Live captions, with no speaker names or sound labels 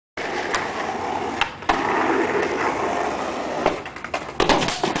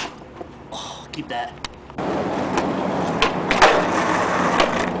Keep that.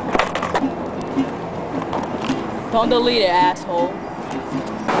 Don't delete it, asshole.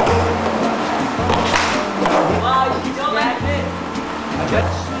 Wow, you know that? I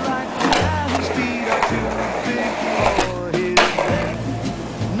guess.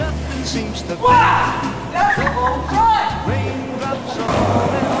 Nothing seems to Raindrops are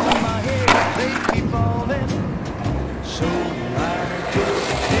falling on my head, they keep falling. So I just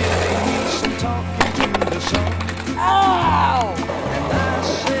did me some talking to the sun. Ow! And I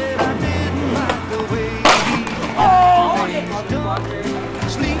said I didn't like the way he always done.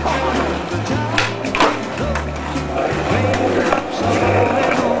 Sleeping on the job. Raindrops are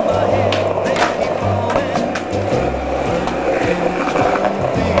falling on my head, they keep falling. But there's one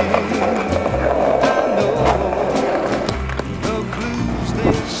thing I know. The blues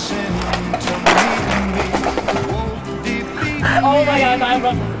they send to me won't defeat me. Oh my God, I'm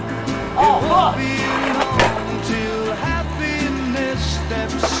It won't be long till happiness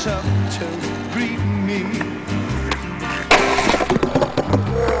steps up to greet me.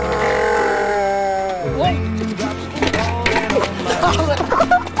 Raindrops falling on my head.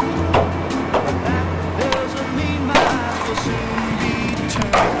 That doesn't mean my eyes will soon be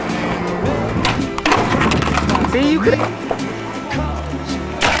turning red. See, you could. 'Cause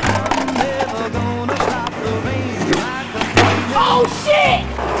I'm never gonna stop the rain like a flame. Oh shit!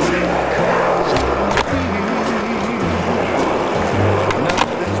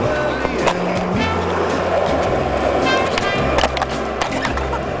 Nothing's worrying me.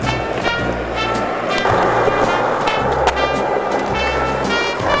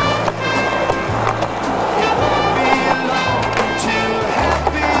 It won't be long till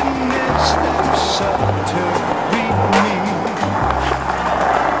happiness steps up to greet me.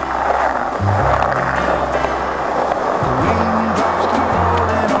 Raindrops keep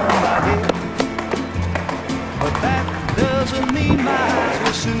falling on my head, but that doesn't mean my eyes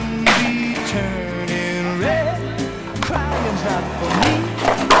will soon be turning red. Crying's not for me,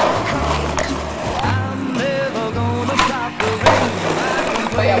 'cause I'm never gonna stop the rain like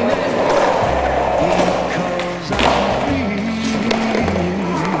complaining, because I'm free.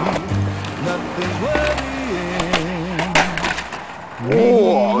 Nothing's worrying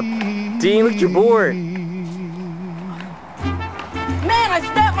Whoa, Dean, look at your board. Man, I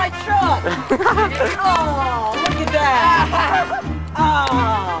snapped my truck! Oh, look at that!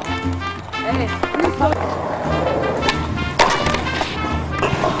 Oh! Hey,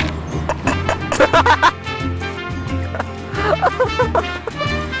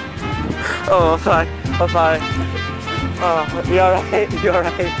 Oh, I'm sorry. I'm sorry. Oh, you alright? You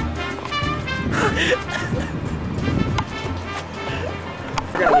alright?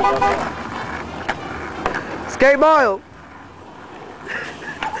 Skate mile!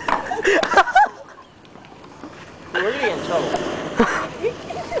 We're gonna get in trouble.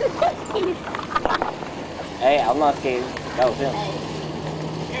 Hey, I'm not skating. That was him.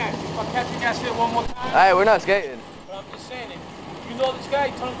 Yeah, if I catch you guys here one more time, Hey, we're not skating. but I'm just saying it. You know this guy,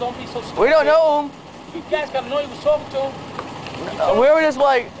 tell him don't be so stupid. We don't know him. You guys gotta know he was talking to him. We were just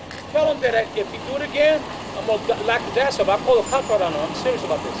like, Tell him that if he do it again, I'm gonna lock his ass up. I call the cops right on him. I'm serious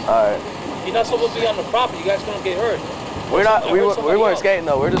about this. alright. You're not supposed to be on the property. You guys gonna get hurt. We're not, we weren't skating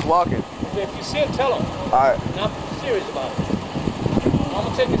though, we're just walking. So if you see him, tell him. Alright. And I'm serious about it. I'm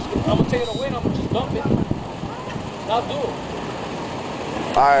gonna take it away and I'm gonna just dump it. And I'll do it.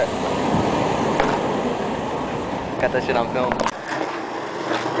 Alright. Got that shit on film.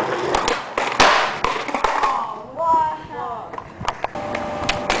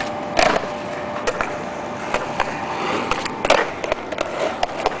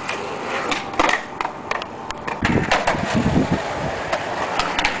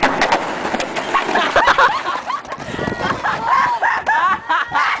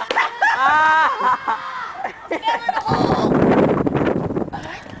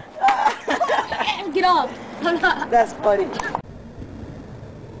 get off! That's funny.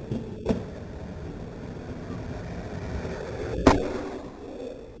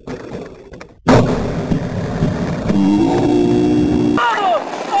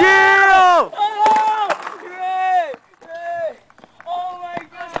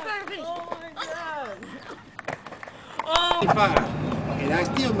 And I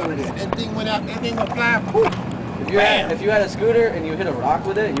still remember that. That thing went out, that thing went flying. Poof. If you had a scooter and you hit a rock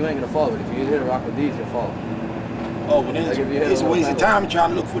with it, you ain't gonna fall. But if you hit a rock with these, you'll fall. Oh, but it's a waste of time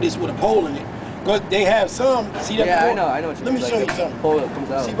trying to look for this with a pole in it. Because they have some, see that? Yeah, I know what you Let mean. me show you something. Pole that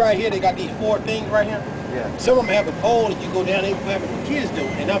comes out. See right here, they got these 4 things right here. Yeah. Some of them have a pole that you go down, they have it for kids do.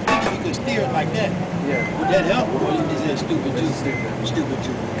 And I'm thinking you could steer it like that. Yeah. Would that help? Or is that stupid too? Stupid. Stupid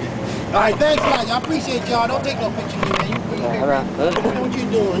too, okay. All right, thanks a lot. I appreciate y'all. Don't take no picture of me, man. All right. What you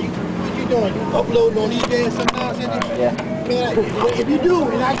doing? What you doing? You uploading on these days some nonsense? Yeah. Man, if you do,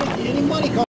 and I get any money come